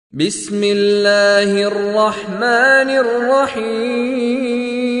بسم الله الرحمن الرحيم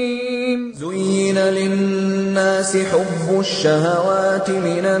زين للناس حب الشهوات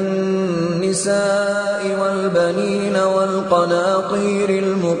من النساء والبنين والقناطير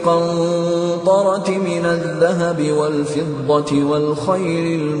المقنطرة من الذهب والفضة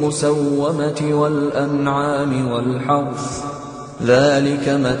والخيل المسومة والأنعام والحرث ذلك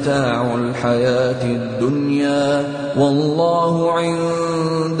متاع الحياة الدنيا والله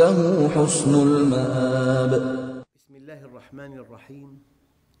عنده حسن المآب. بسم الله الرحمن الرحيم.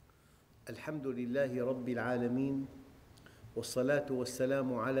 الحمد لله رب العالمين، والصلاة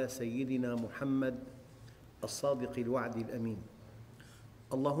والسلام على سيدنا محمد الصادق الوعد الأمين.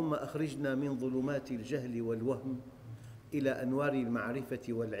 اللهم أخرجنا من ظلمات الجهل والوهم إلى أنوار المعرفة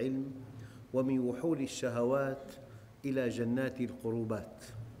والعلم، ومن وحول الشهوات إلى جنات القربات.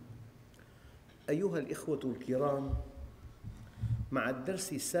 أيها الإخوة الكرام، مع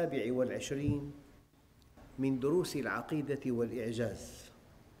الدرس 27 من دروس العقيدة والإعجاز.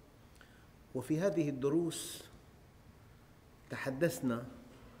 وفي هذه الدروس تحدثنا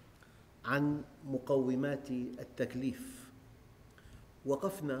عن مقومات التكليف،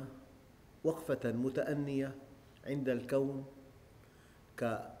 وقفنا وقفة متأنية عند الكون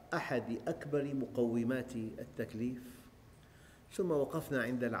كأحد أكبر مقومات التكليف، ثم وقفنا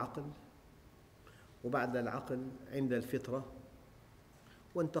عند العقل، وبعد العقل عند الفطرة،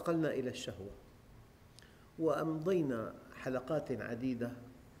 وانتقلنا إلى الشهوة، وأمضينا حلقات عديدة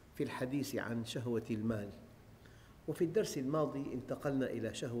في الحديث عن شهوة المال. وفي الدرس الماضي انتقلنا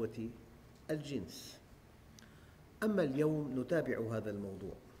إلى شهوة الجنس. أما اليوم نتابع هذا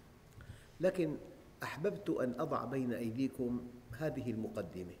الموضوع، لكن أحببت أن أضع بين أيديكم هذه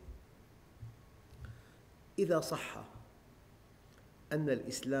المقدمة. إذا صح أن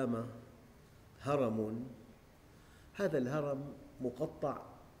الإسلام هرم، هذا الهرم مقطع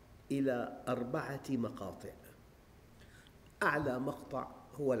إلى 4 مقاطع. أعلى مقطع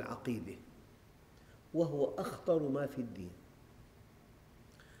هو العقيدة، وهو أخطر ما في الدين،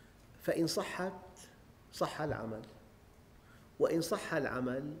 فإن صحت صح العمل، وإن صح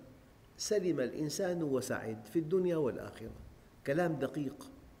العمل سلم الإنسان وسعد في الدنيا والآخرة. كلام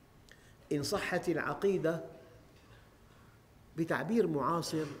دقيق. إن صحت العقيدة، بتعبير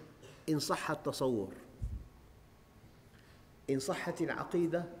معاصر إن صح التصور، إن صحت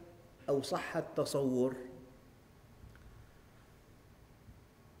العقيدة أو صح التصور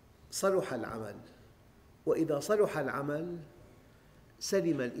صلح العمل، وإذا صلح العمل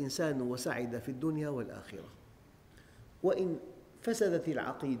سلم الإنسان وسعد في الدنيا والآخرة. وإن فسدت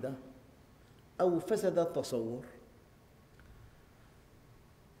العقيدة أو فسد التصور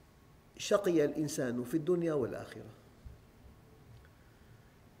شقي الإنسان في الدنيا والآخرة.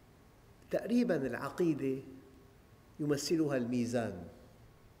 تقريباً العقيدة يمثلها الميزان،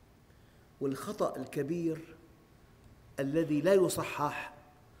 والخطأ الكبير الذي لا يصحح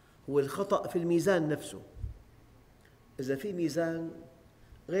هو الخطأ في الميزان نفسه. إذا في ميزان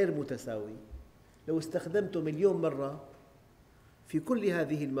غير متساوي، لو استخدمته 1,000,000 مرة، في كل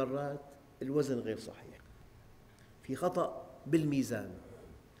هذه المرات الوزن غير صحيح، في خطأ بالميزان.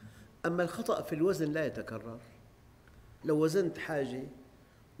 أما الخطأ في الوزن لا يتكرر. لو وزنت حاجة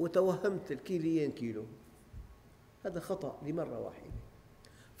وتوهمت الكيلين كيلو، هذا خطأ لمرة واحدة.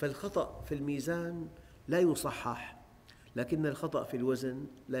 فالخطأ في الميزان لا يصحح، لكن الخطأ في الوزن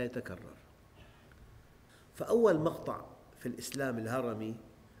لا يتكرر. فأول مقطع في الإسلام الهرمي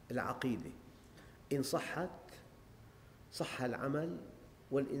العقيدة. إن صحت صح العمل،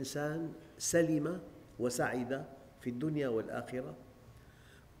 والإنسان سلم وسعد في الدنيا والآخرة.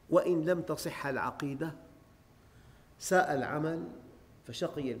 وإن لم تصح العقيدة ساء العمل،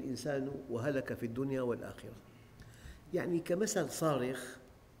 فشقي الإنسان وهلك في الدنيا والآخرة. يعني كمثل صارخ،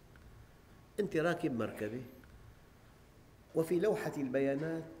 أنت راكب مركبة وفي لوحة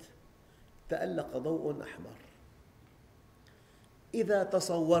البيانات تألق ضوء أحمر. إذا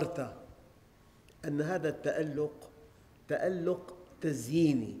تصورت أن هذا التألق تألق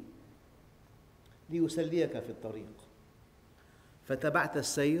تزييني ليسليك في الطريق، فتبعت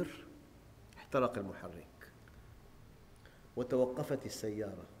السير، احترق المحرك، وتوقفت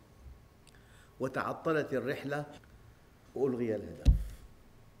السيارة، وتعطلت الرحلة، وألغي الهدف.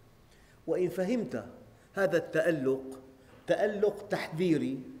 وإن فهمت هذا التألق تألق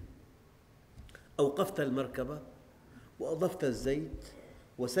تحذيري، أوقفت المركبة وأضفت الزيت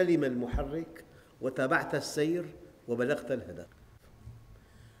وسلم المحرك وتابعت السير وبلغت الهدف.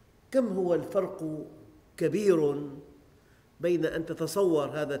 كم هو الفرق كبير بين أن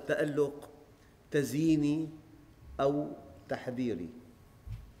تتصور هذا التألق تزييني أو تحذيري.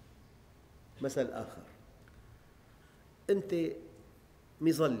 مثل آخر، أنت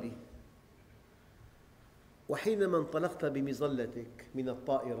مظلة، وحينما انطلقت بمظلتك من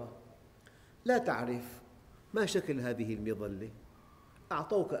الطائرة لا تعرف ما شكل هذه المظلة،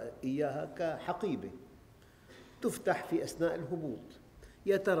 أعطوك إياها كحقيبة تفتح في أثناء الهبوط،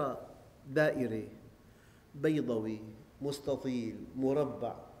 يا ترى دائرة، بيضوي، مستطيل،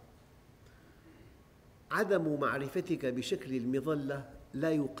 مربع. عدم معرفتك بشكل المظلة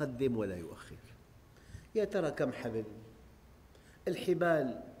لا يقدم ولا يؤخر. يا ترى كم حبل؟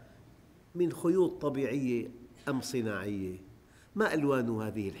 الحبال من خيوط طبيعية أم صناعية؟ ما ألوان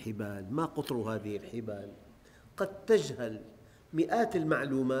هذه الحبال؟ ما قطر هذه الحبال؟ قد تجهل مئات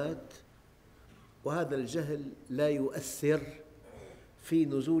المعلومات، وهذا الجهل لا يؤثر في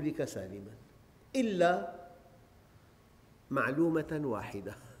نزولك سالماً إلا معلومة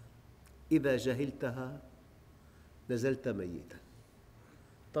واحدة، إذا جهلتها نزلت ميتاً،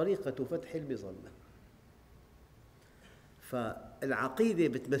 طريقة فتح المظلة. فالعقيدة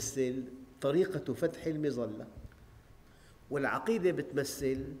بتمثل طريقة فتح المظلة، والعقيدة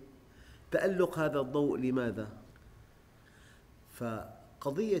بتمثل تألق هذا الضوء. لماذا؟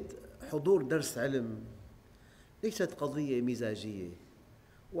 فقضية حضور درس علم ليست قضية مزاجية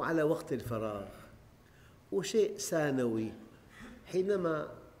وعلى وقت الفراغ وشيء ثانوي، حينما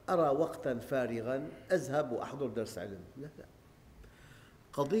أرى وقتاً فارغاً أذهب وأحضر درس علم. لا،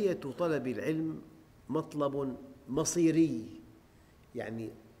 قضية طلب العلم مطلب مصيري،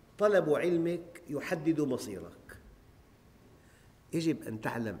 يعني طلب علمك يحدد مصيرك. يجب أن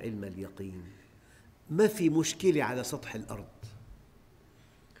تعلم علم اليقين. ما في مشكلة على سطح الأرض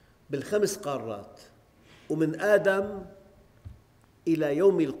بالخمس قارات ومن آدم إلى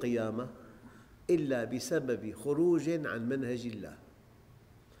يوم القيامة إلا بسبب خروج عن منهج الله،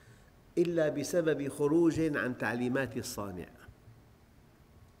 إلا بسبب خروج عن تعليمات الصانع.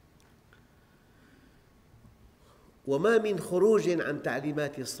 وما من خروج عن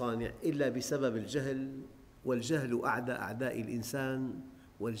تعليمات الصانع إلا بسبب الجهل، والجهل أعدى أعداء الإنسان،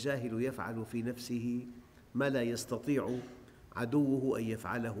 والجاهل يفعل في نفسه ما لا يستطيع عدوه أن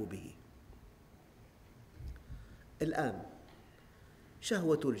يفعله به. الآن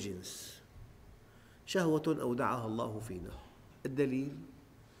شهوة الجنس شهوة أودعها الله فينا. الدليل: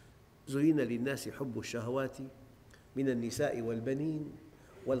 زين للناس حب الشهوات من النساء والبنين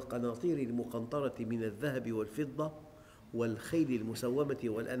والقناطير المقنطرة من الذهب والفضة والخيل المسومة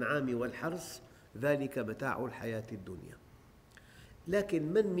والأنعام والحرث ذلك متاع الحياة الدنيا.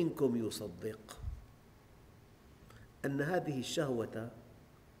 لكن من منكم يصدق أن هذه الشهوة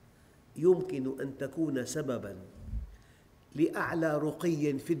يمكن أن تكون سبباً لأعلى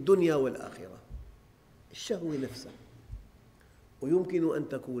رقي في الدنيا والآخرة؟ الشهوة نفسها، ويمكن أن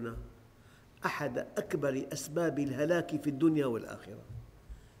تكون أحد أكبر أسباب الهلاك في الدنيا والآخرة.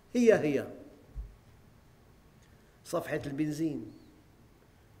 هي صفحة البنزين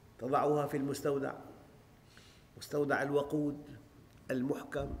تضعها في المستودع، مستودع الوقود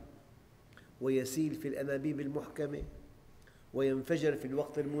المحكم، ويسيل في الأنابيب المحكمة وينفجر في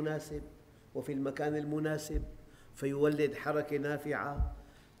الوقت المناسب وفي المكان المناسب، فيولد حركة نافعة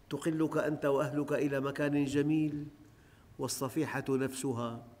تقلك أنت وأهلك إلى مكان جميل. والصفيحة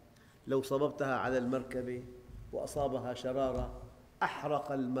نفسها لو صببتها على المركبة وأصابها شرارة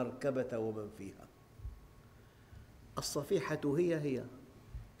أحرق المركبة ومن فيها. الصفيحة هي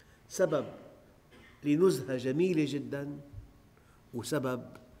سبب لنزهة جميلة جداً وسبب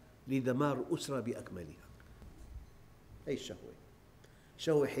لدمار أسرة بأكملها. هذه الشهوة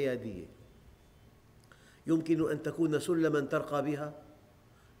شهوة حيادية، يمكن أن تكون سلماً ترقى بها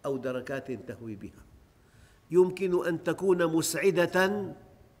أو دركات تهوي بها، يمكن أن تكون مسعدة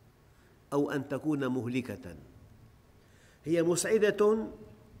أو أن تكون مهلكة. هي مسعدة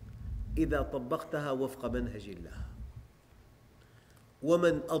إذا طبقتها وفق منهج الله،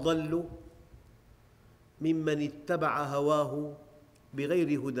 ومن أضل ممن اتبع هواه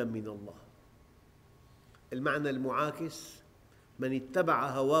بغير هدى من الله. المعنى المعاكس: من اتبع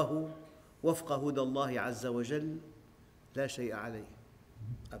هواه وفق هدى الله عز وجل لا شيء عليه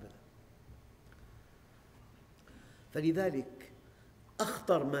أبداً. فلذلك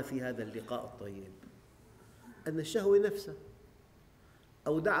أخطر ما في هذا اللقاء الطيب أن الشهوة نفسها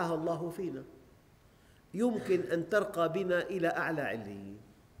أودعها الله فينا، يمكن أن ترقى بنا إلى أعلى عليين.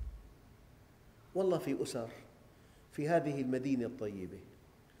 والله في أسر في هذه المدينة الطيبة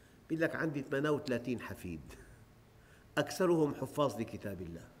يقول لك عندي 38 حفيد، أكثرهم حفاظ لكتاب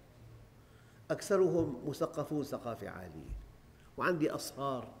الله، أكثرهم مثقفون ثقافة عالية، وعندي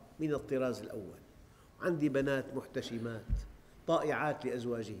أصهار من الطراز الأول، عندي بنات محتشمات طائعات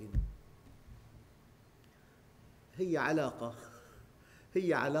لأزواجهن.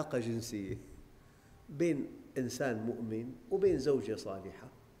 هي علاقة جنسية بين إنسان مؤمن وبين زوجة صالحة،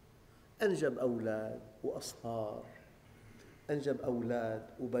 أنجب أولاد وأصهار، أنجب أولاد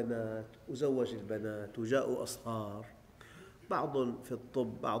وبنات وزوج البنات وجاءوا أصهار، بعضهم في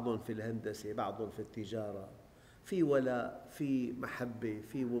الطب، بعضهم في الهندسة، بعضهم في التجارة، في ولاء، في محبة،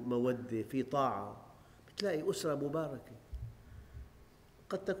 في مودة، في طاعة، بتلاقي أسرة مباركة.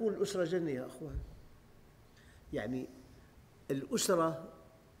 قد تكون الأسرة جنة يا أخوان. يعني الأسرة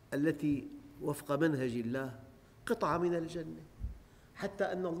التي وفق منهج الله قطعة من الجنة، حتى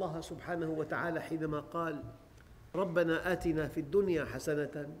أن الله سبحانه وتعالى حينما قال ربنا آتنا في الدنيا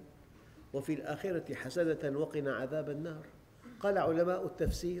حسنة وفي الآخرة حسنة وقنا عذاب النار، قال علماء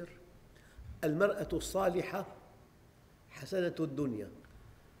التفسير المرأة الصالحة حسنة الدنيا،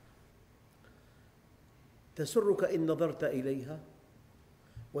 تسرك إن نظرت إليها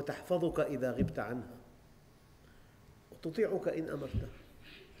وتحفظك إذا غبت عنها وتطيعك إن أمرتها.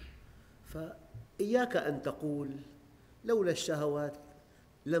 فإياك أن تقول لولا الشهوات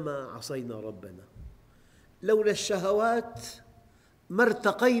لما عصينا ربنا، لولا الشهوات ما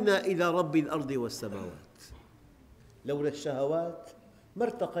ارتقينا إلى رب الأرض والسماوات، لولا الشهوات ما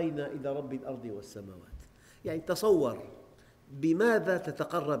ارتقينا إلى رب الأرض والسماوات. يعني تصور بماذا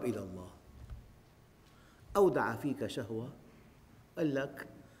تتقرب إلى الله. أودع فيك شهوة، قال لك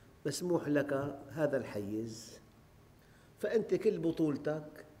مسموح لك هذا الحيز، فأنت كل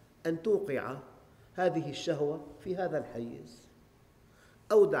بطولتك أن توقع هذه الشهوة في هذا الحيز.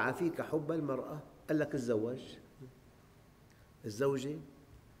 أودع فيك حب المرأة، قال لك تزوج، الزوجة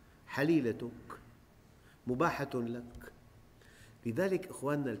حليلتك مباحة لك. لذلك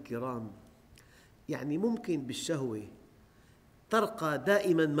إخواننا الكرام، يعني ممكن بالشهوة ترقى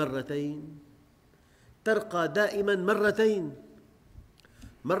دائما مرتين، ترقى دائما مرتين،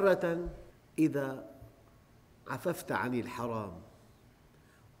 مرة إذا عففت عن الحرام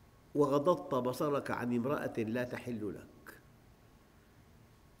وغضضت بصرك عن امرأة لا تحل لك،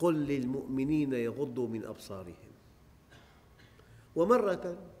 قل للمؤمنين يغضوا من أبصارهم،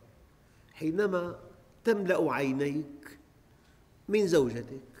 ومرة حينما تملأ عينيك من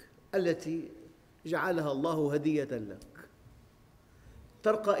زوجتك التي جعلها الله هدية لك،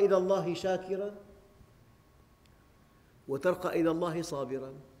 ترقى إلى الله شاكرا وترقى إلى الله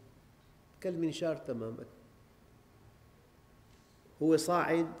صابرا، كالمنشار تماما، هو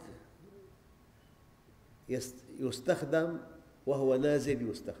صاعد يستخدم وهو نازل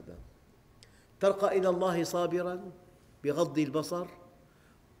يستخدم. ترقى إلى الله صابرا بغض البصر،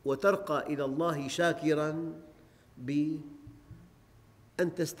 وترقى إلى الله شاكرا بأن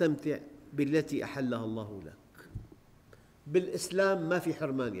تستمتع بالتي أحلها الله لك. بالإسلام ما في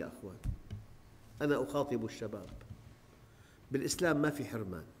حرمان يا أخوان، أنا أخاطب الشباب، بالإسلام ما في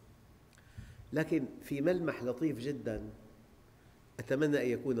حرمان. لكن في ملمح لطيف جدا أتمنى أن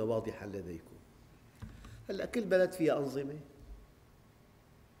يكون واضحا لديكم. هلأ كل بلد فيها أنظمة،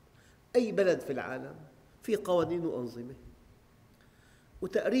 أي بلد في العالم في قوانين وأنظمة،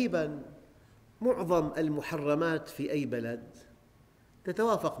 وتقريباً معظم المحرمات في أي بلد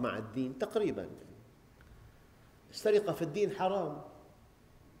تتوافق مع الدين تقريباً. السرقة في الدين حرام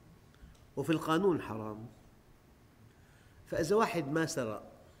وفي القانون حرام، فإذا واحد ما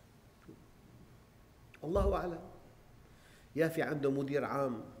سرق الله أعلم، يا في عنده مدير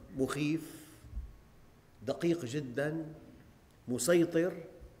عام مخيف دقيق جداً مسيطر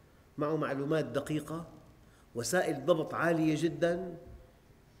معه معلومات دقيقة وسائل ضبط عالية جداً،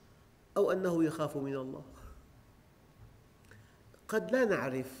 أو أنه يخاف من الله. قد لا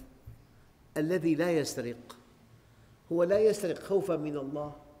نعرف الذي لا يسرق هو لا يسرق خوفاً من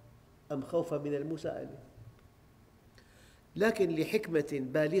الله أم خوفاً من المساءلة، لكن لحكمة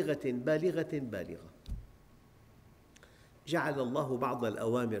بالغة بالغة بالغة جعل الله بعض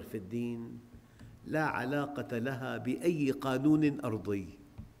الأوامر في الدين لا علاقة لها بأي قانون أرضي.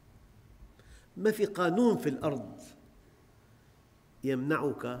 ما في قانون في الأرض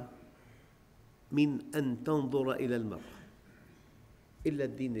يمنعك من أن تنظر إلى المرأة إلا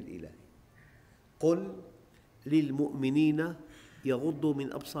الدين الإلهي. قل للمؤمنين يغضوا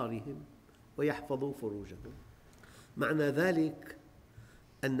من أبصارهم ويحفظوا فروجهم. معنى ذلك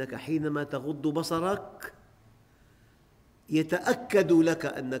أنك حينما تغض بصرك يتأكد لك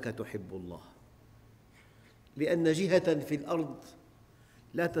أنك تحب الله، لأن جهة في الأرض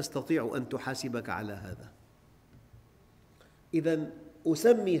لا تستطيع أن تحاسبك على هذا. إذن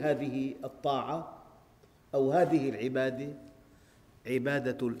أسمي هذه الطاعة أو هذه العبادة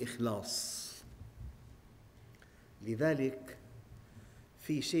عبادة الإخلاص. لذلك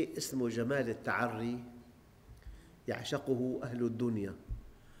في شيء اسمه جمال التعري يعشقه أهل الدنيا،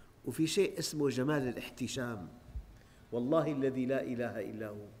 وفي شيء اسمه جمال الاحتشام. والله الذي لا إله إلا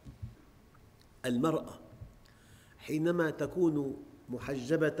هو، المرأة حينما تكون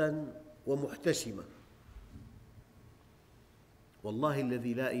محجبة ومحتشمة، والله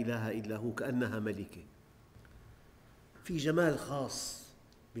الذي لا إله إلا هو كأنها ملكة. في جمال خاص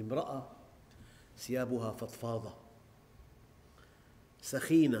بامرأة ثيابها فضفاضة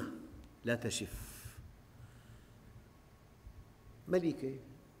سخينة لا تشف، ملكة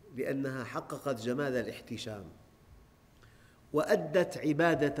لأنها حققت جمال الاحتشام، وأدت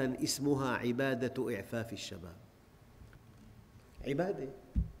عبادة اسمها عبادة إعفاف الشباب. عبادة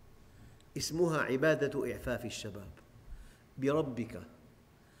اسمها عبادة إعفاف الشباب. بربك،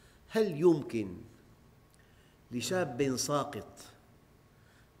 هل يمكن لشاب ساقط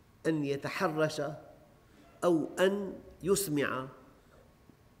أن يتحرش أو أن يسمع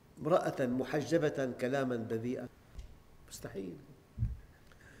امرأة محجبة كلاما بذيئا؟ مستحيل.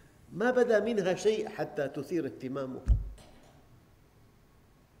 ما بدا منها شيء حتى تثير اهتمامه.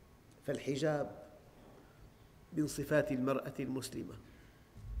 فالحجاب من صفات المرأة المسلمة.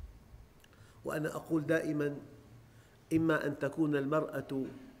 وأنا أقول دائما: إما أن تكون المرأة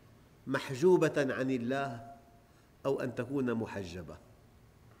محجوبة عن الله أو أن تكون محجبة،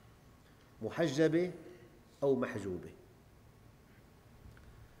 محجبة أو محجوبة.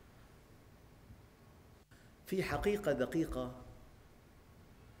 في حقيقة دقيقة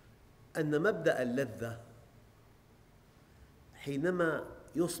أن مبدأ اللذة حينما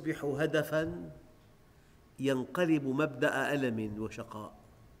يصبح هدفا ينقلب مبدأ ألم وشقاء.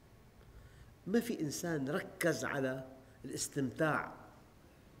 ما في إنسان ركز على الاستمتاع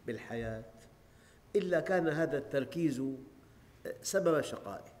بالحياة إلا كان هذا التركيز سبب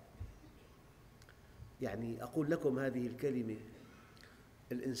شقائه. يعني أقول لكم هذه الكلمة: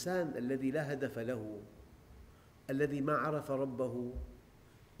 الإنسان الذي لا هدف له، الذي ما عرف ربه،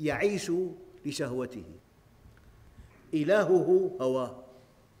 يعيش لشهوته، إلهه هواه.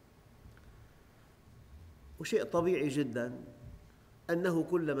 وشيء طبيعي جدا أنه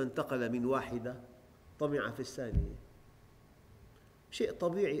كلما انتقل من واحدة طمع في الثانية. شيء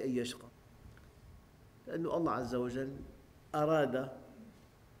طبيعي أن يشقى، لأن الله عز وجل أراد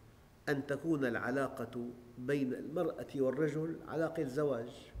أن تكون العلاقة بين المرأة والرجل علاقة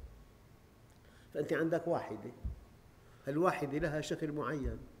زواج. فأنت عندك واحدة، الواحدة لها شكل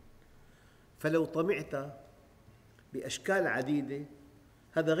معين، فلو طمعت بأشكال عديدة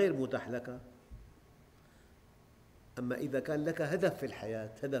هذا غير متاح لك. أما إذا كان لك هدف في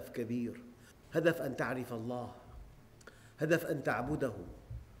الحياة، هدف كبير، هدف أن تعرف الله، هدف أن تعبده،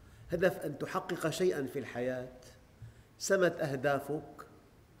 هدف أن تحقق شيئا في الحياة، سمت أهدافك،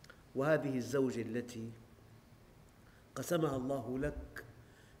 وهذه الزوجة التي قسمها الله لك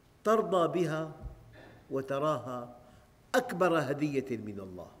ترضى بها وتراها أكبر هدية من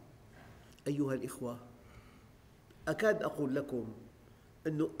الله. أيها الإخوة، أكاد أقول لكم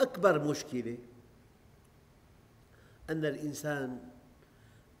أن أكبر مشكلة أن الإنسان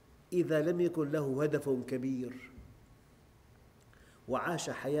إذا لم يكن له هدف كبير وعاش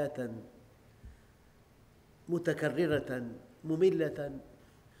حياة متكررة مملة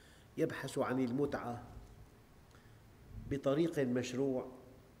يبحث عن المتعة بطريق مشروع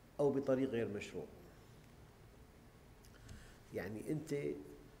أو بطريق غير مشروع. يعني أنت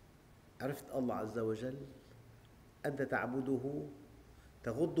عرفت الله عز وجل، أنت تعبده،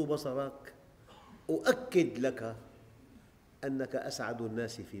 تغض بصرك، أؤكد لك أنك أسعد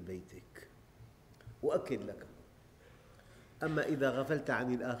الناس في بيتك، أؤكد لك. أما إذا غفلت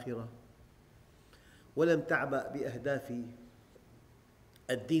عن الآخرة ولم تعبأ بأهداف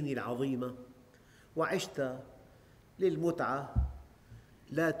الدين العظيمة وعشت للمتعة،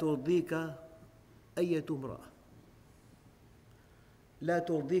 لا ترضيك أية امرأة، لا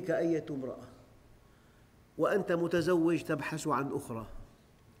ترضيك أية امرأة. وأنت متزوج تبحث عن أخرى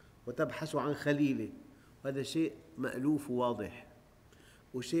وتبحث عن خليلة، وهذا شيء مألوف واضح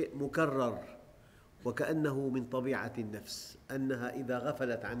وشيء مكرر، وكأنه من طبيعة النفس أنها إذا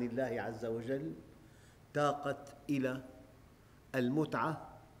غفلت عن الله عز وجل تاقت إلى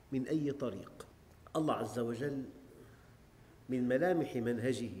المتعة من أي طريق. الله عز وجل من ملامح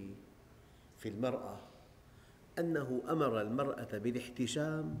منهجه في المرأة أنه أمر المرأة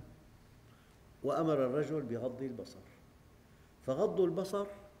بالاحتشام وأمر الرجل بغض البصر. فغض البصر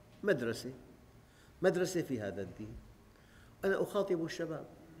مدرسة في هذا الدين. أنا أخاطب الشباب،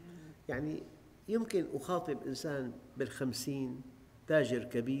 يعني يمكن أخاطب إنسان بالخمسين تاجر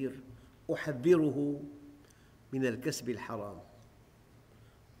كبير أحذره من الكسب الحرام.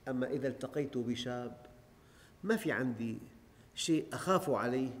 أما إذا التقيت بشاب ما في عندي شيء أخاف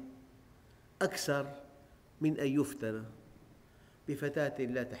عليه أكثر من أن يفتن بفتاة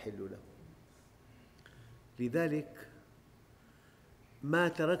لا تحل له. لذلك ما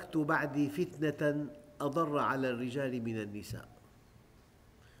تركت بعدي فتنة أضر على الرجال من النساء،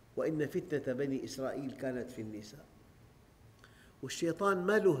 وإن فتنة بني إسرائيل كانت في النساء. والشيطان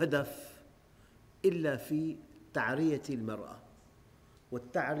ما له هدف إلا في تعرية المرأة،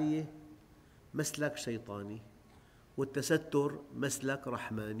 والتعرية مسلك شيطاني، والتستر مسلك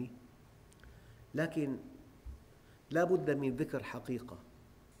رحماني. لكن لا بد من ذكر حقيقة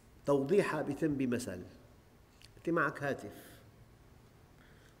توضيحها بيتم بمثل. أنت معك هاتف،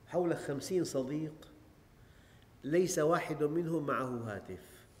 حولك 50 صديق، ليس واحد منهم معه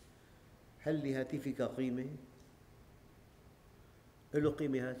هاتف، هل لهاتفك قيمة؟ له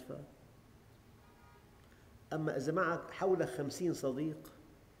قيمة هاتفك؟ أما إذا معك حولك 50 صديق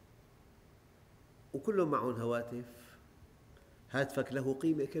وكلهم معهم هواتف، هاتفك له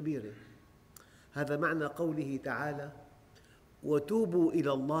قيمة كبيرة. هذا معنى قوله تعالى: وتوبوا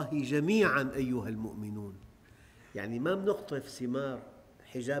إلى الله جميعاً أيها المؤمنون. يعني ما بنقطف ثمار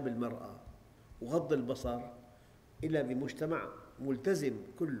حجاب المرأة وغض البصر إلا بمجتمع ملتزم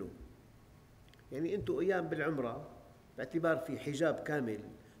كله. يعني أنتم أيام بالعمرة باعتبار في حجاب كامل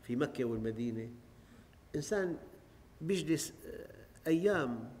في مكة والمدينة، إنسان بيجلس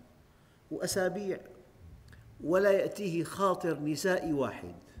أيام وأسابيع ولا يأتيه خاطر نسائي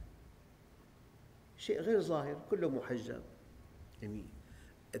واحد، شيء غير ظاهر، كله محجب. يعني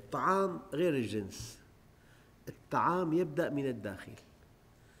الطعام غير الجنس، الطعام يبدأ من الداخل.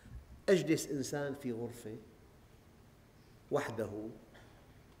 أجلس إنسان في غرفة وحده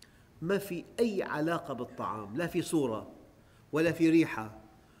ما في أي علاقة بالطعام، لا في صورة ولا في ريحة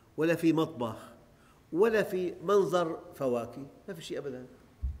ولا في مطبخ ولا في منظر فواكه، ما في شيء أبداً،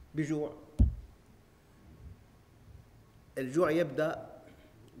 بجوع. الجوع يبدأ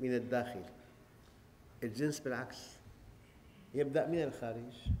من الداخل، الجنس بالعكس يبدأ من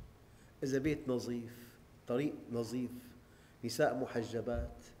الخارج. إذا بيت نظيف، طريق نظيف، نساء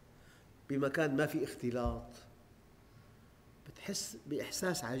محجبات، بمكان ما في اختلاط، بتحس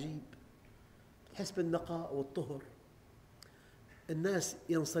بإحساس عجيب، بتحس بالنقاء والطهر. الناس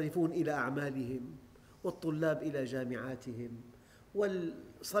ينصرفون إلى أعمالهم، والطلاب إلى جامعاتهم،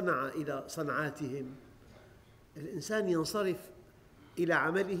 والصنعة إلى صنعاتهم. الإنسان ينصرف إلى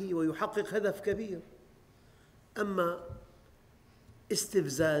عمله ويحقق هدف كبير. أما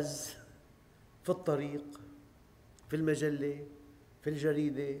استفزاز في الطريق، في المجلة، في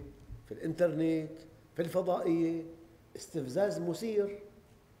الجريدة، في الإنترنت، في الفضائية، استفزاز مثير.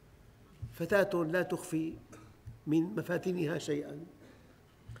 فتاة لا تخفي من مفاتنها شيئاً،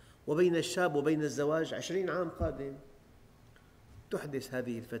 وبين الشاب وبين الزواج 20 عام قادم، تحدث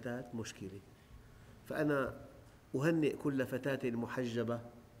هذه الفتاة مشكلة. فأنا أهنئ كل فتاة محجبة،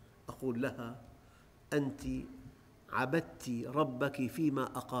 أقول لها: أنت عبدت ربك فيما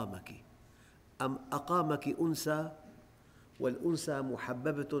أقامك، أم أقامك أنثى، والأنثى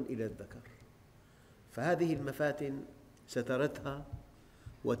محببة إلى الذكر. فهذه المفاتن سترتها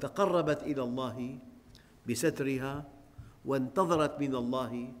وتقربت إلى الله بسترها، وانتظرت من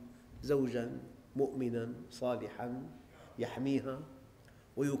الله زوجاً مؤمناً صالحاً يحميها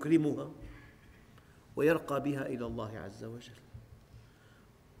ويكرمها ويرقى بها إلى الله عز وجل.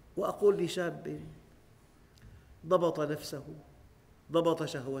 وأقول لشاب ضبط نفسه، ضبط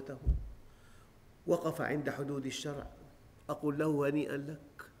شهوته، وقف عند حدود الشرع، أقول له: هنيئاً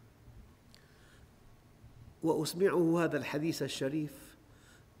لك. وأسمعه هذا الحديث الشريف: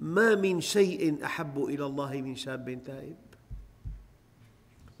 ما من شيء أحب إلى الله من شاب تائب،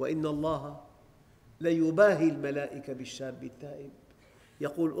 وإن الله ليباهي الملائكة بالشاب التائب،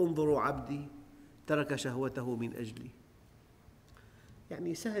 يقول: انظروا عبدي ترك شهوته من أجلي.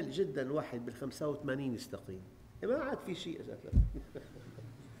 يعني سهل جداً واحد بال85 يستقيم، ما عاد في شيء أساساً.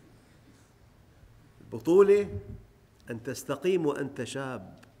 البطولة أن تستقيم وأنت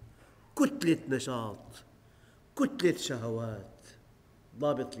شاب، كتلة نشاط، كتلة شهوات،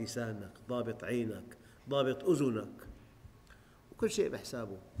 ضابط لسانك، ضابط عينك، ضابط أذنك، وكل شيء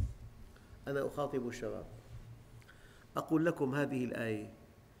بحسابه. أنا أخاطب الشباب، أقول لكم هذه الآية: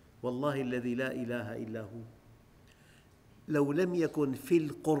 والله الذي لا إله إلا هو، لو لم يكن في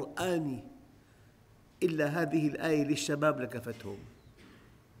القرآن إلا هذه الآية للشباب لكفتهم.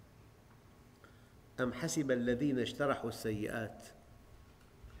 أم حسب الذين اجترحوا السيئات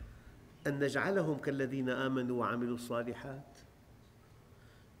أن نجعلهم كالذين آمنوا وعملوا الصالحات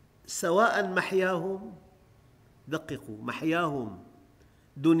سواء محياهم، دققوا، محياهم،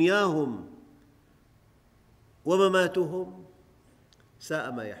 دنياهم ومماتهم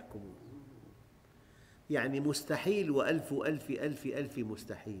ساء ما يحكمون. يعني مستحيل وألف ألف ألف ألف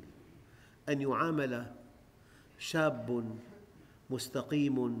مستحيل أن يعامل شاب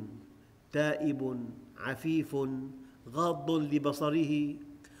مستقيم تائب عفيف غاض لبصره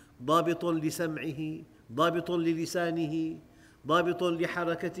ضابط لسمعه ضابط للسانه، ضابط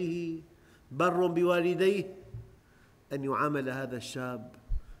لحركته، بر بوالديه، أن يعامل هذا الشاب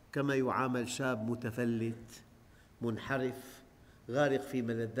كما يعامل شاب متفلت منحرف غارق في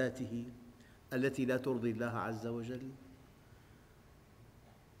ملذاته التي لا ترضي الله عز وجل.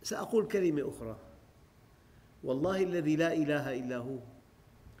 سأقول كلمة أخرى، والله الذي لا إله إلا هو،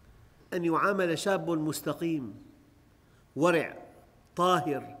 أن يعامل شاب مستقيم ورع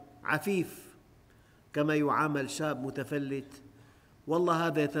طاهر عفيف كما يعامل شاب متفلت، والله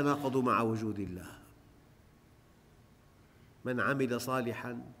هذا يتناقض مع وجود الله. من عمل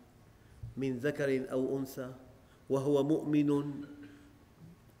صالحاً من ذكر أو أنثى وهو مؤمن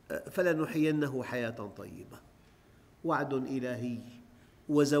فلنحيينه حياة طيبة، وعد إلهي،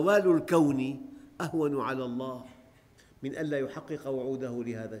 وزوال الكون أهون على الله من ألا يحقق وعوده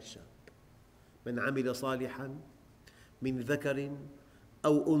لهذا الشاب. من عمل صالحاً من ذكر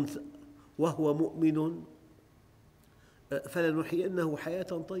أو أنثى وهو مؤمن فلنحيينه حياة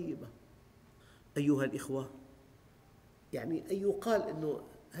طيبة. أيها الإخوة، يعني أن يقال أن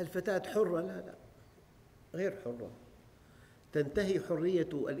هالفتاة حرة، لا، غير حرة. تنتهي حرية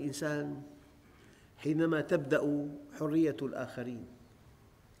الإنسان حينما تبدأ حرية الآخرين.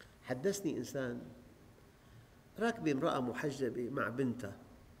 حدثني إنسان راكبة امرأة محجبة مع بنتها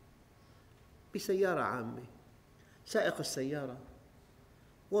بسيارة عامة، سائق السيارة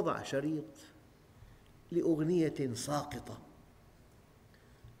وضع شريط لأغنية ساقطة.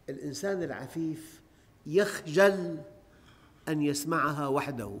 الإنسان العفيف يخجل أن يسمعها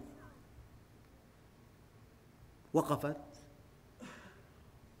وحده. وقفت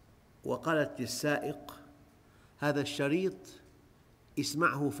وقالت للسائق: هذا الشريط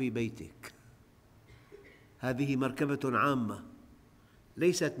اسمعه في بيتك، هذه مركبة عامة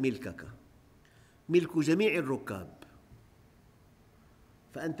ليست ملكك، ملك جميع الركاب،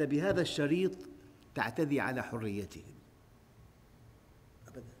 فأنت بهذا الشريط تعتدي على حريتهم.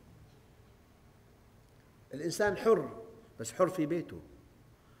 أبداً، الإنسان حر، بس حر في بيته.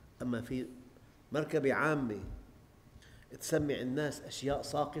 أما في مركبة عامة تسمع الناس أشياء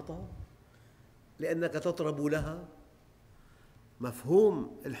ساقطة لأنك تطرب لها.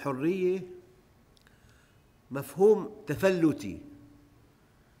 مفهوم الحرية مفهوم تفلتي،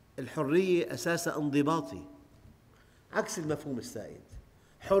 الحرية أساسها انضباطي، عكس المفهوم السائد.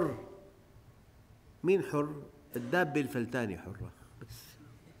 حر، مين حر؟ الدابة الفلتانة حرة، بس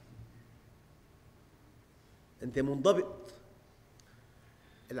أنت منضبط.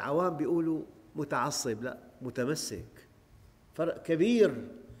 العوام بيقولوا متعصب، لا، متمسك. فرق كبير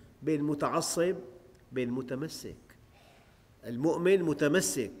بين المتعصب وبين المتمسك. المؤمن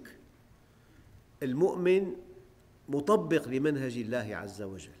متمسك، المؤمن مطبق لمنهج الله عز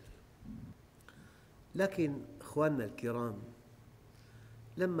وجل. لكن أخواننا الكرام،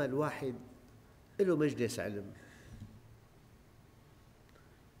 لما الواحد له مجلس علم،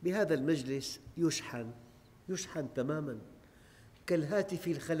 بهذا المجلس يشحن تماماً كالهاتف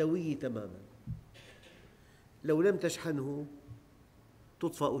الخلوي تماماً. لو لم تشحنه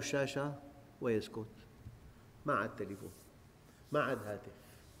تطفأ الشاشة ويسكت، ما عاد تليفون، ما عاد هاتف.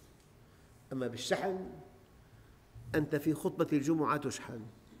 أما بالشحن أنت في خطبة الجمعة تشحن،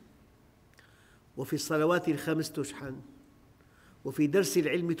 وفي الصلوات الخمس تشحن، وفي درس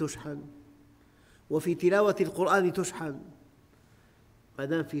العلم تشحن، وفي تلاوة القرآن تشحن. ما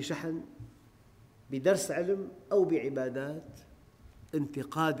دام في شحن بدرس علم أو بعبادات، أنت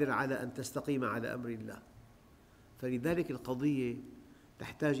قادر على أن تستقيم على أمر الله. فلذلك القضية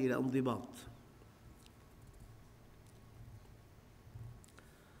تحتاج إلى انضباط.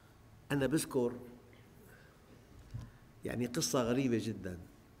 أنا بذكر قصة غريبة جداً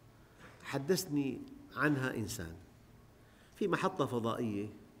حدثني عنها إنسان في محطة فضائية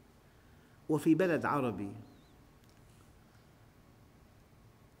وفي بلد عربي.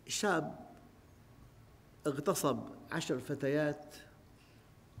 شاب اغتصب 10 فتيات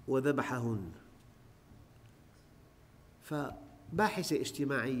وذبحهن، فباحثة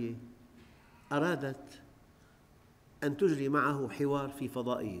اجتماعية أرادت أن تجري معه حوار في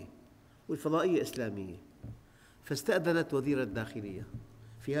فضائية، والفضائية إسلامية، فاستأذنت وزير الداخلية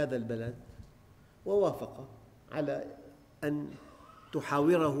في هذا البلد ووافق على أن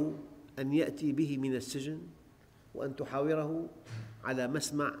تحاوره أن يأتي به من السجن، وأن تحاوره على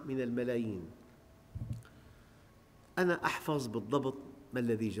مسمع من الملايين. أنا أحفظ بالضبط ما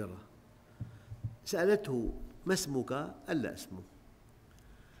الذي جرى. سألته: ما اسمك؟ قال: لا اسمه.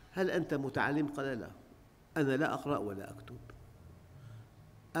 هل أنت متعلم؟ قال: لا، أنا لا أقرأ ولا أكتب.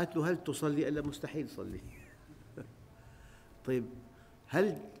 قالت له: هل تصلي؟ قال: مستحيل صلي. طيب،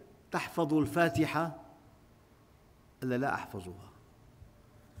 هل تحفظ الفاتحة؟ قال: لا أحفظها،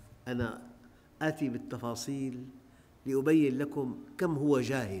 أنا آتي بالتفاصيل لأبين لكم كم هو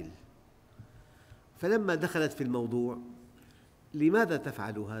جاهل. فلما دخلت في الموضوع: لماذا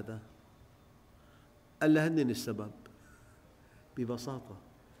تفعل هذا؟ قال لها: هنن السبب ببساطة.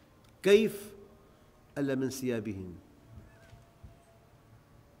 كيف؟ قال لها: من ثيابهن.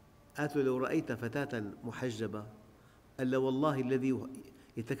 قالت له: لو رأيت فتاة محجبة، قال له: والله الذي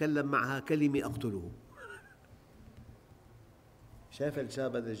يتكلم معها كلمة أقتله. شايف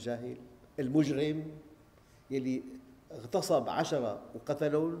الشاب هذا الجاهل المجرم يلي اغتصب 10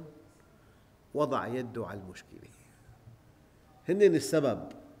 وقتلهم، وضع يده على المشكلة. هنن السبب.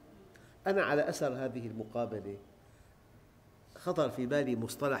 أنا على أثر هذه المقابلة خطر في بالي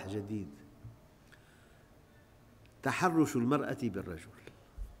مصطلح جديد: تحرش المرأة بالرجل.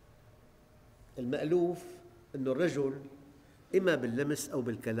 المألوف أن الرجل إما باللمس أو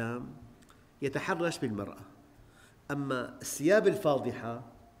بالكلام يتحرش بالمرأة، أما الثياب الفاضحة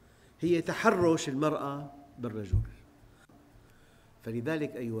هي تحرش المرأة بالرجل.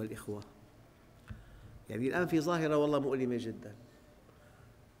 فلذلك أيها الإخوة، الآن في ظاهرة والله مؤلمة جدا: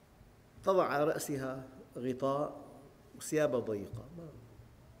 تضع على رأسها غطاء وثيابها ضيقة،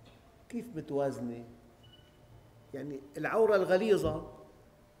 كيف متوازنة؟ العورة الغليظة.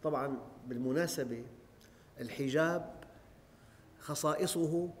 طبعا بالمناسبة الحجاب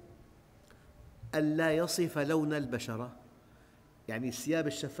خصائصه ألا يصف لون البشرة، الثياب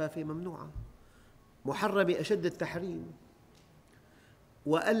الشفافة ممنوعة، محرمة أشد التحريم،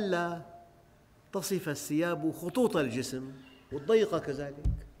 وألا تصف الثياب خطوط الجسم، والضيقة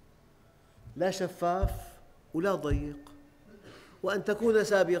كذلك، لا شفاف ولا ضيق، وأن تكون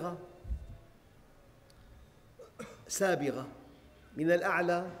سابغة من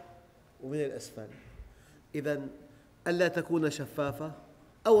الأعلى ومن الأسفل. إذن ألا تكون شفافة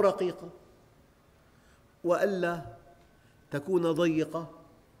أو رقيقة، وألا تكون ضيقة،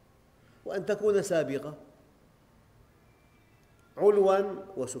 وأن تكون سابغة علواً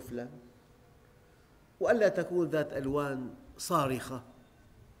وسفلاً، وألا تكون ذات ألوان صارخة: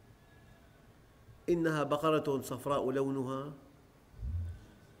 إنها بقرة صفراء لونها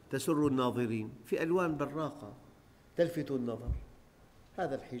تسر الناظرين، في ألوان براقة تلفت النظر.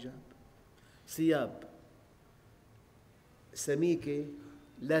 هذا الحجاب. ثياب سميكة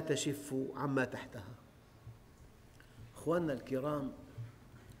لا تشف عما تحتها. أخواننا الكرام،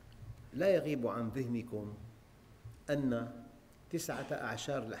 لا يغيب عن ذهنكم أن 9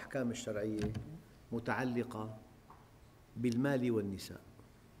 أعشار الأحكام الشرعية متعلقة بالمال والنساء،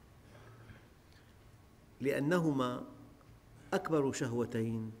 لأنهما أكبر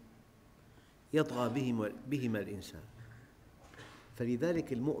شهوتين يطغى بهما الإنسان.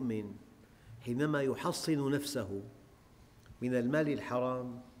 فلذلك المؤمن حينما يحصن نفسه من المال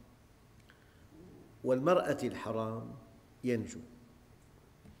الحرام والمرأة الحرام ينجو.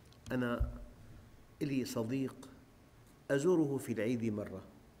 أنا لي صديق أزوره في العيد مرة،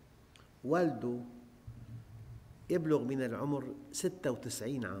 والده يبلغ من العمر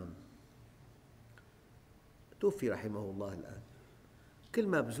 96 عام، توفي رحمه الله الآن. كل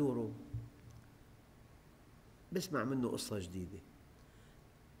ما بزوره بسمع منه قصة جديدة.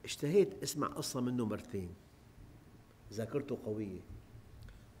 اشتهيت أسمع قصة منه مرتين، ذاكرته قوية.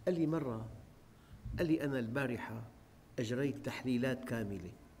 قال لي مرة، أنا البارحة أجريت تحليلات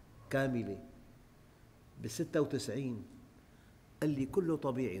كاملة ب96. قال لي كله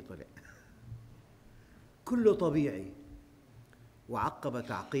طبيعي، طلع كله طبيعي. وعقب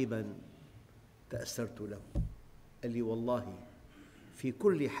تعقيباً تأثرت له. قال لي: والله في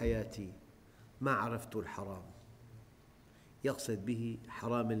كل حياتي ما عرفت الحرام، يقصد به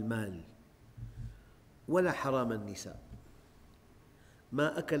حرام المال ولا حرام النساء،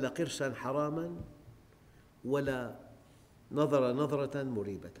 ما أكل قرشاً حراماً ولا نظر نظرة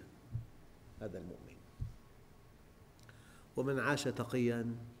مريبة. هذا المؤمن. ومن عاش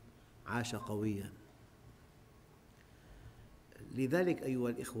تقياً عاش قوياً. لذلك أيها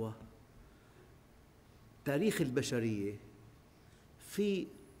الإخوة، تاريخ البشرية في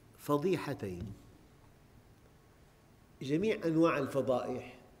فضيحتين، جميع أنواع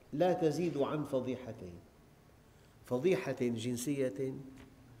الفضائح لا تزيد عن فضيحتين: فضيحة جنسية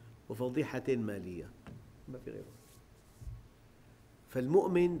وفضيحة مالية، ما في غيره.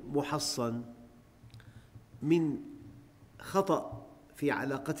 فالمؤمن محصن من خطأ في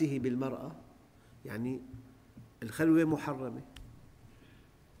علاقته بالمرأة، الخلوة محرمة.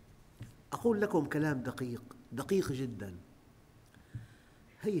 أقول لكم كلام دقيق جدا.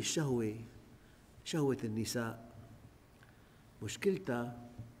 هذه الشهوة، شهوة النساء، مشكلتها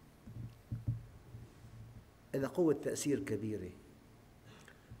لها قوة تأثير كبيرة.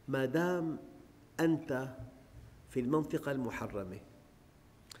 ما دام أنت في المنطقة المحرمة،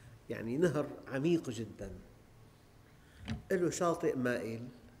 يعني نهر عميق جدا، له شاطئ مائل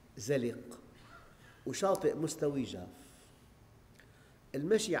زلق وشاطئ مستوي جاف.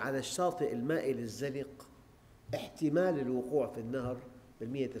 المشي على الشاطئ المائل الزلق احتمال الوقوع في النهر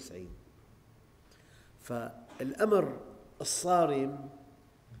بال190. فالأمر الصارم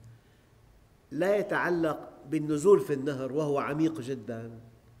لا يتعلق بالنزول في النهر وهو عميق جدا،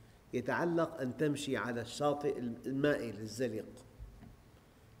 يتعلق أن تمشي على الشاطئ المائل الزلق.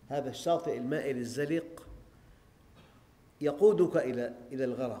 هذا الشاطئ المائل الزلق يقودك إلى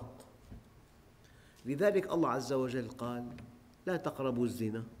الغرق. لذلك الله عز وجل قال: لا تقربوا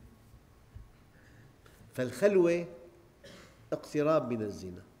الزنا. فالخلوة اقتراب من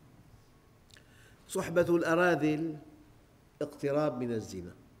الزنا، صحبة الأراذل اقتراب من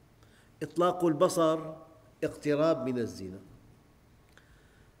الزنا، إطلاق البصر اقتراب من الزنا.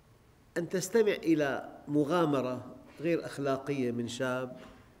 أن تستمع إلى مغامرة غير أخلاقية من شاب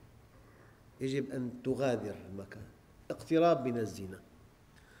يجب أن تغادر المكان، اقتراب من الزنا.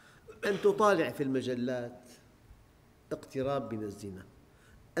 أن تطالع في المجلات اقتراب من الزنا.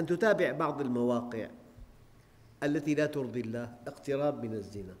 أن تتابع بعض المواقع التي لا ترضي الله اقتراب من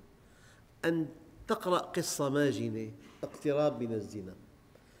الزنا. أن تقرأ قصة ماجنة اقتراب من الزنا.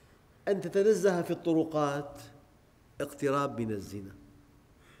 أن تتنزه في الطرقات اقتراب من الزنا.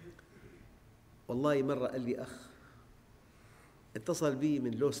 والله مرة قال لي أخ اتصل بي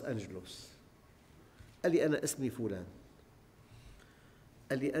من لوس أنجلوس، قال لي: أنا اسمي فلان،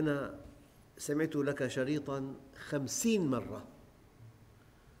 قال لي: أنا سمعت لك شريطاً 50 مرة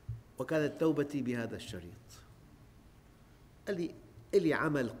وكانت توبتي بهذا الشريط. قال لي: إلي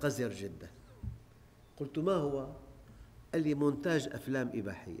عمل قذر جدا. قلت: ما هو؟ قال لي: مونتاج أفلام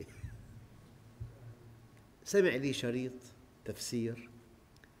إباحية. سمع لي شريط تفسير،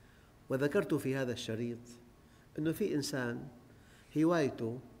 وذكرت في هذا الشريط أنه في إنسان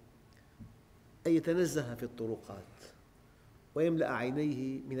هوايته أن يتنزه في الطرقات ويملأ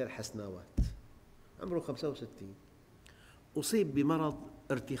عينيه من الحسناوات. عمره 65، أصيب بمرض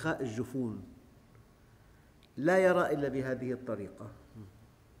ارتخاء الجفون، لا يرى إلا بهذه الطريقة،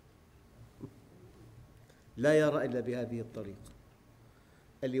 لا يرى إلا بهذه الطريقة.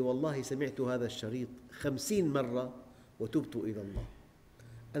 قال لي: والله سمعت هذا الشريط 50 مرة وتبت إلى الله.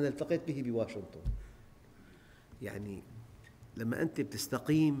 أنا التقيت به بواشنطن. يعني لما أنت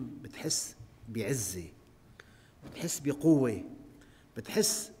بتستقيم بتحس بعزة، بتحس بقوة،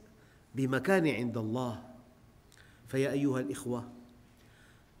 بتحس بمكانة عند الله. فيا أيها الإخوة،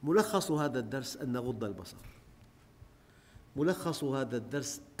 ملخص هذا الدرس أن نغض البصر، ملخص هذا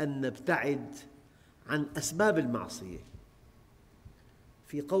الدرس أن نبتعد عن أسباب المعصية.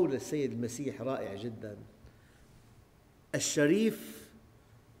 في قول السيد المسيح رائع جدا: الشريف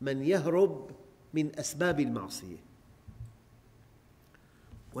من يهرب من أسباب المعصية.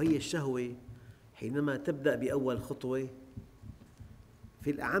 وهي الشهوة حينما تبدأ بأول خطوة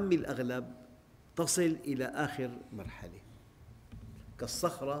في الأعم الأغلب تصل إلى آخر مرحلة،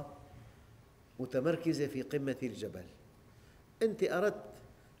 كالصخرة متمركزة في قمة الجبل. أنت أردت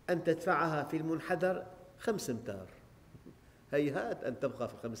أن تدفعها في المنحدر 5 أمتار، هيهات أن تبقى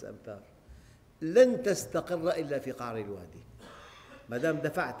في 5 أمتار، لن تستقر إلا في قعر الوادي ما دام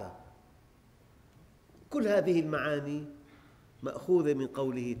دفعتها. كل هذه المعاني مأخوذة من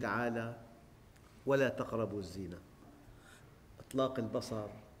قوله تعالى: ولا تقربوا الزنا. إطلاق البصر،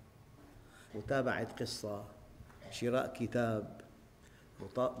 متابعة قصة، شراء كتاب،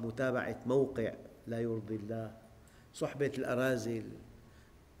 متابعة موقع لا يرضي الله، صحبة الأراذل،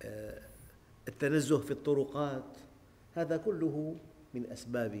 التنزه في الطرقات، هذا كله من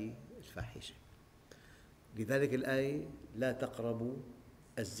أسباب الفاحشة. لذلك الآية: لا تقربوا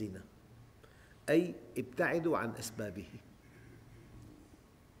الزنا، أي ابتعدوا عن أسبابه.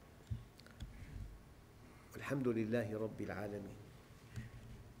 والحمد لله رب العالمين.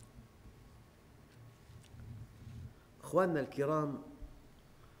 أخواننا الكرام،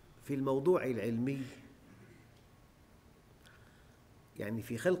 في الموضوع العلمي، يعني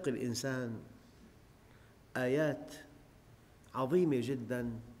في خلق الإنسان، آيات عظيمة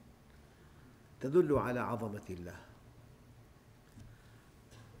جدا تدل على عظمة الله.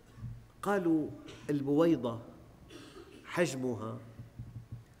 قالوا البويضة حجمها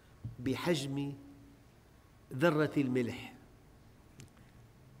بحجم ذرة الملح.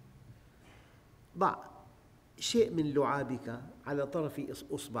 ضع شيء من لعابك على طرف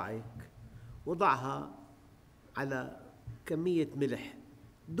إصبعك وضعها على كمية ملح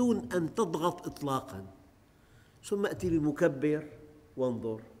دون أن تضغط إطلاقاً، ثم أتي بمكبر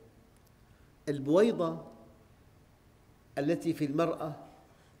وانظر. البويضة التي في المرأة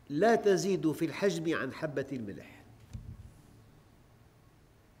لا تزيد في الحجم عن حبة الملح.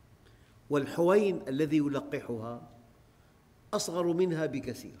 والحوين الذي يلقحها أصغر منها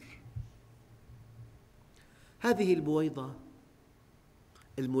بكثير. هذه البويضة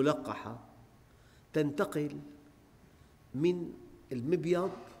الملقحة تنتقل من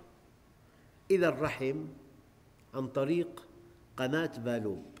المبيض إلى الرحم عن طريق قناة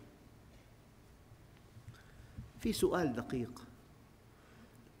فالوب. في سؤال دقيق: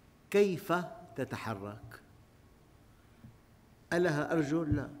 كيف تتحرك؟ ألها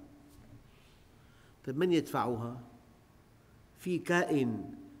أرجل؟ لا. طيب من يدفعها؟ في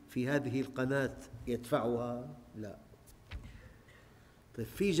كائن في هذه القناة يدفعها؟ لا. طيب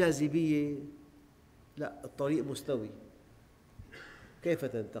في جاذبية؟ لا، الطريق مستوي. كيف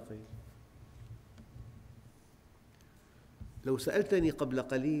تنتقل؟ لو سألتني قبل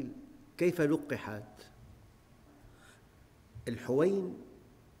قليل كيف لقحت، الحوين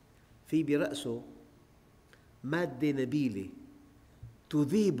في برأسه مادة نبيلة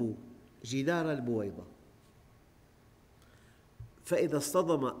تذيب جدار البويضة، فإذا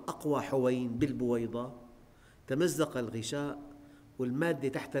اصطدم أقوى حوين بالبويضة تمزق الغشاء، والمادة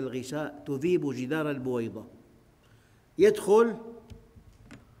تحت الغشاء تذيب جدار البويضة. يدخل،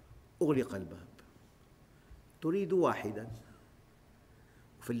 أغلق الباب. تريد واحداً،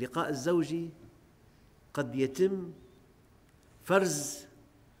 وفي اللقاء الزوجي قد يتم فرز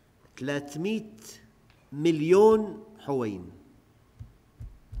 300 مليون حوين،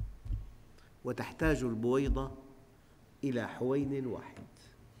 وتحتاج البويضة إلى حوين واحد.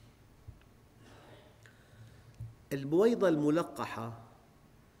 البويضة الملقحة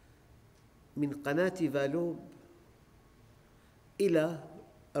من قناة فالوب إلى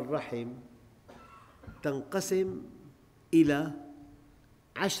الرحم تنقسم إلى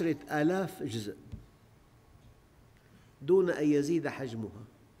 10,000 جزء دون أن يزيد حجمها.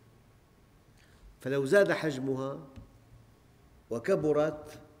 فلو زاد حجمها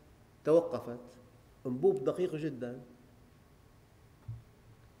وكبرت توقفت. أنبوب دقيق جداً.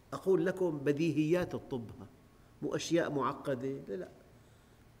 أقول لكم بديهيات الطب، مو أشياء معقدة. لا،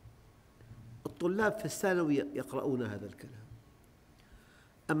 الطلاب في الثانوي يقرؤون هذا الكلام.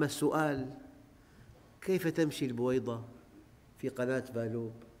 أما السؤال: كيف تمشي البويضة في قناة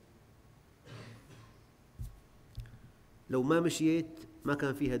فالوب؟ لو ما مشيت ما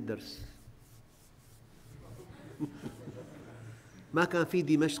كان فيها الدرس. ما كان في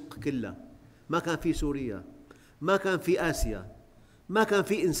دمشق كلها، ما كان في سوريا، ما كان في آسيا، ما كان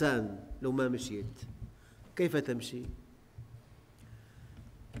في إنسان لو ما مشيت. كيف تمشي؟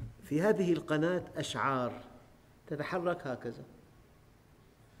 في هذه القناة أشعار تتحرك هكذا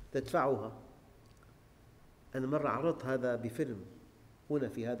تدفعها. أنا مرة عرضت هذا بفيلم هنا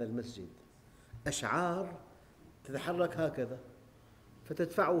في هذا المسجد. أشعار تتحرك هكذا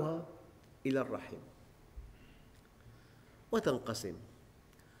فتدفعها إلى الرحم وتنقسم.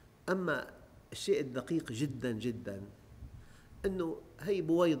 أما الشيء الدقيق جداً جداً أنه هي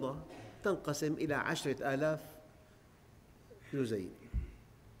بويضة تنقسم إلى 10,000 جزيء.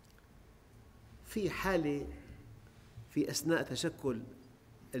 في حالة في أثناء تشكل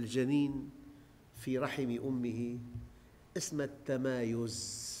الجنين في رحم أمه اسمها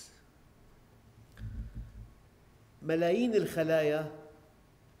التمايز. ملايين الخلايا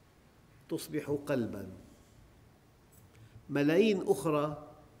تصبح قلباً، ملايين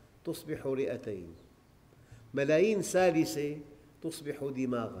أخرى تصبح رئتين، ملايين ثالثة تصبح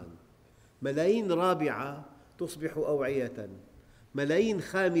دماغاً، ملايين رابعة تصبح أوعية، ملايين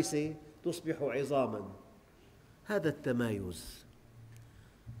خامسة تصبح عظاماً. هذا التمايز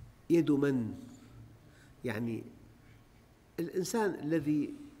يد من؟ يعني الإنسان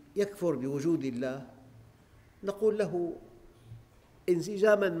الذي يكفر بوجود الله نقول له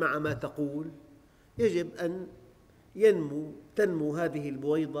انسجاماً مع ما تقول يجب أن تنمو هذه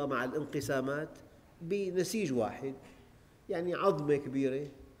البويضة مع الانقسامات بنسيج واحد، يعني عظمة كبيرة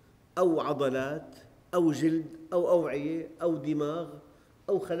أو عضلات أو جلد أو أوعية أو دماغ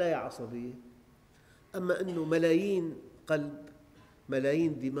أو خلايا عصبية. أما أنه ملايين قلب،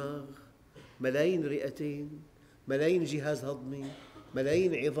 ملايين دماغ، ملايين رئتين، ملايين جهاز هضمي،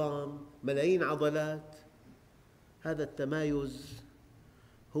 ملايين عظام، ملايين عضلات، هذا التمايز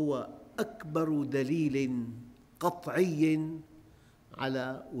هو أكبر دليل قطعي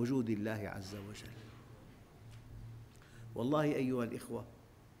على وجود الله عز وجل. والله أيها الإخوة،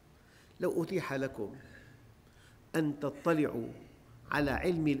 لو أتيح لكم أن تطلعوا على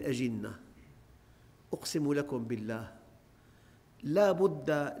علم الأجنة أقسم لكم بالله لا بد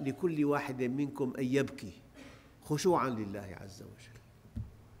لكل واحد منكم أن يبكي خشوعاً لله عز وجل.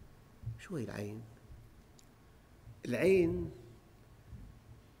 شو هي العين؟ العين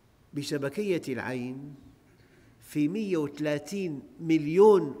بشبكية العين في 130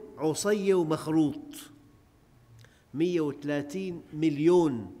 مليون عصية ومخروط. 130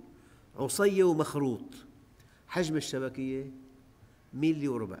 مليون عصية ومخروط. حجم الشبكية ميلي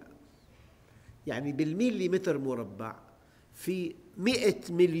وربع، يعني بالميلي متر مربع في 100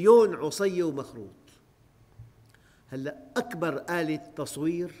 مليون عصية ومخروط. هلأ أكبر آلة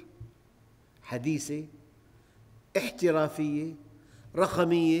تصوير حديثة احترافية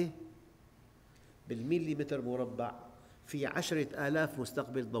رقمية بالميلي متر مربع في 10,000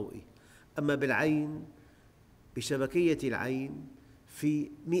 مستقبل ضوئي، أما بالعين بشبكية العين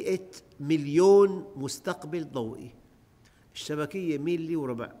في 100 مليون مستقبل ضوئي. الشبكية ميلي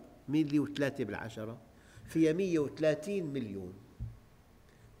وربع، ميلي وثلاثة بالعشرة، فيها 130 مليون،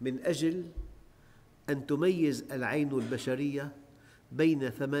 من أجل أن تميز العين البشرية بين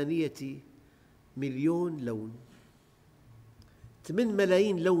 8 مليون لون. 8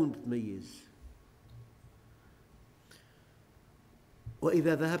 ملايين لون تميز.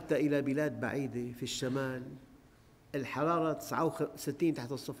 وإذا ذهبت إلى بلاد بعيدة في الشمال الحرارة 69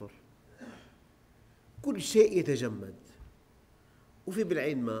 تحت الصفر، كل شيء يتجمد، وفي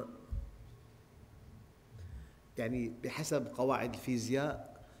بالعين ماء. يعني بحسب قواعد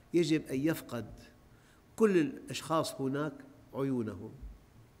الفيزياء يجب أن يفقد كل الأشخاص هناك عيونهم.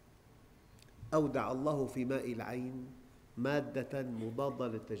 أودع الله في ماء العين مادة مضادة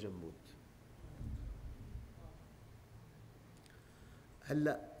للتجمد.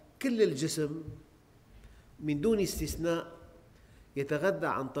 هلأ كل الجسم من دون استثناء يتغذى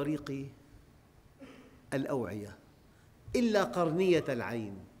عن طريق الأوعية، إلا قرنية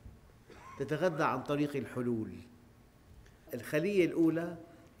العين تتغذى عن طريق الحلول. الخلية الأولى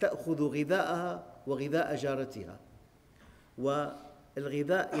تأخذ غذاءها وغذاء جارتها،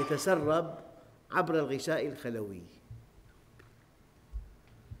 والغذاء يتسرب عبر الغشاء الخلوي.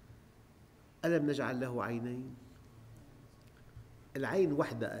 ألم نجعل له عينين؟ العين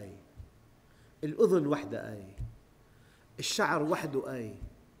وحدها آية، الأذن وحدها آية، الشعر وحده آية،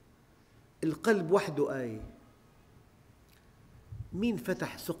 القلب وحده آية. مين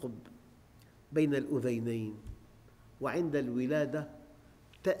فتح ثقب بين الأذينين وعند الولادة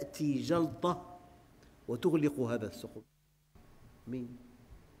تأتي جلطة وتغلق هذا الثقب؟ مين؟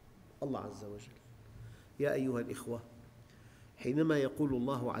 الله عز وجل. يا أيها الإخوة، حينما يقول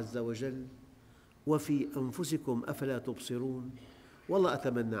الله عز وجل وفي أنفسكم أفلا تبصرون، والله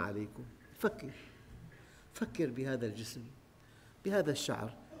أتمنى عليكم فكر بهذا الجسم، بهذا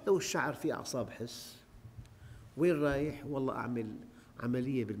الشعر. لو الشعر فيه أعصاب حس، وين رايح؟ والله أعمل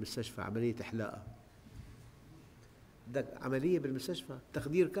عملية بالمستشفى، عملية إحلاء. بدك عملية بالمستشفى،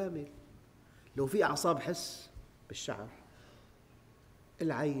 تخدير كامل. لو في أعصاب حس بالشعر،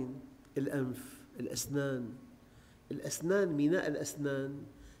 العين، الأنف، الأسنان. الأسنان، ميناء الأسنان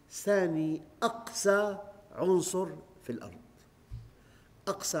ثاني أقسى عنصر في الأرض.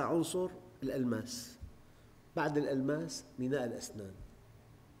 أقسى عنصر الألماس، بعد الألماس ميناء الأسنان.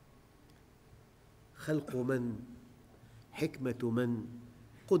 خلق من، حكمة من،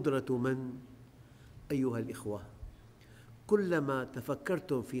 قدرة من. أيها الإخوة، كلما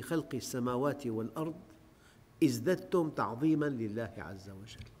تفكرتم في خلق السماوات والأرض ازددتم تعظيما لله عز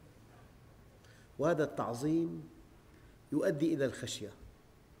وجل، وهذا التعظيم يؤدي إلى الخشية.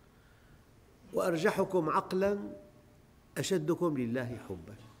 وأرجحكم عقلاً أشدكم لله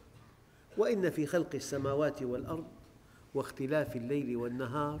حباً. وإن في خلق السماوات والأرض واختلاف الليل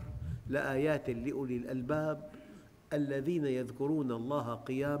والنهار لآيات لأولي الألباب الذين يذكرون الله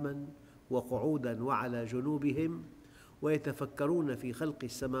قياماً وقعوداً وعلى جنوبهم ويتفكرون في خلق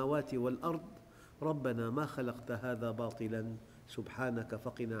السماوات والأرض ربنا ما خلقت هذا باطلاً سبحانك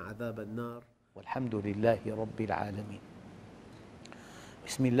فقنا عذاب النار. والحمد لله رب العالمين.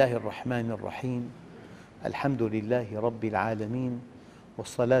 بسم الله الرحمن الرحيم. الحمد لله رب العالمين،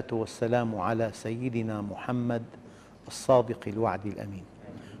 والصلاة والسلام على سيدنا محمد الصادق الوعد الأمين.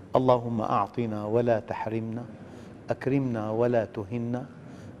 اللهم أعطنا ولا تحرمنا، أكرمنا ولا تهنا،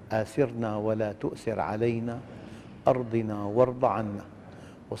 آثرنا ولا تؤثر علينا، أرضنا وارض عنا.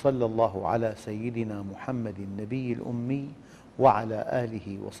 وصلى الله على سيدنا محمد النبي الأمي وعلى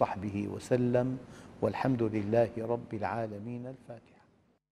آله وصحبه وسلم، والحمد لله رب العالمين. الفاتحة.